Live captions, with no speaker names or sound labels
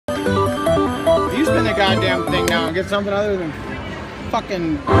goddamn thing now and get something other than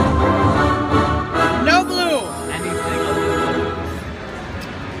fucking no blue. Anything other than blue.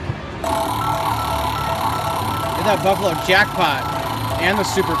 Get that Buffalo jackpot and the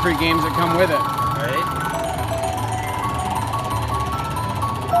super free games that come with it. Right?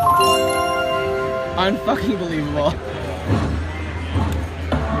 Unfucking believable.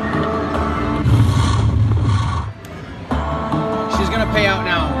 She's gonna pay out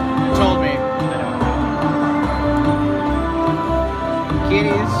now. You told me.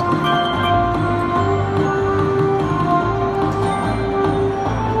 Kitties.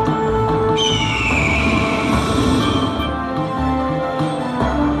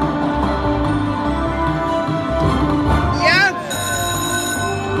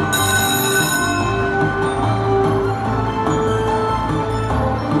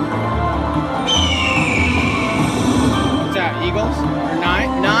 Eagles? Or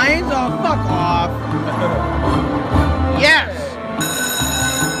nines? Oh, fuck off. Yes!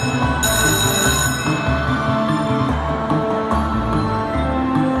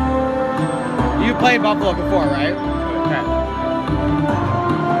 You played Buffalo before, right? Okay.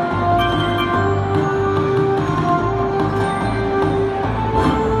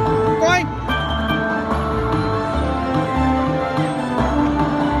 Going!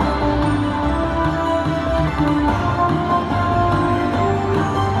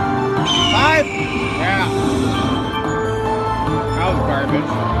 Yeah. That was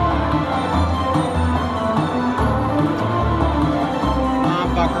garbage. Come on,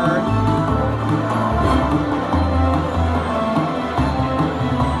 fucker.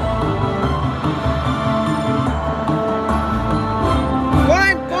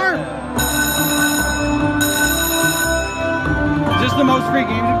 What? Farm! Is this the most free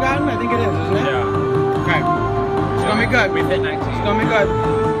games you've gotten? I think it is, isn't it? Yeah. Okay. It's gonna be good. We've hit 19. It's gonna be good.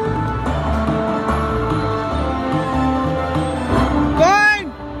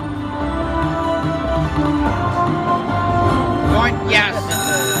 Yes.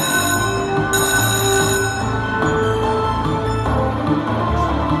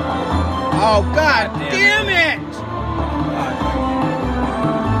 Oh, God damn it!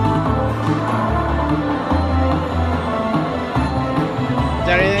 Is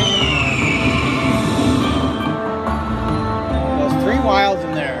that anything? Those 3 wilds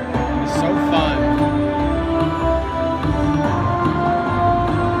in there. It's so fun.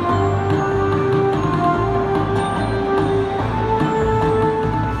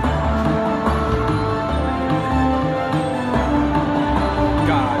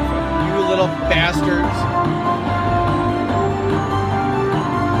 Bastards.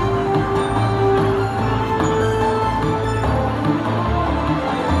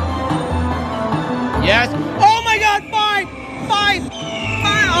 Yes. Oh my God, 5! 5! 5!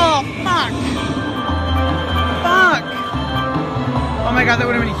 Oh, fuck. Fuck. Oh my God, that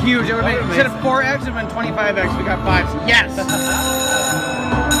would have been huge. It would have been, instead of 4x, it would have been 25x. We got 5s. Yes!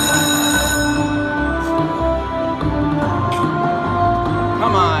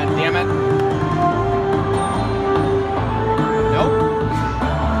 Come on, damn it.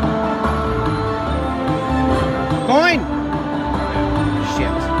 Coin!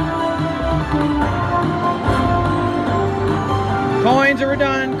 Shit. Coins are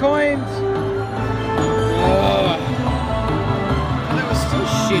done. Coins!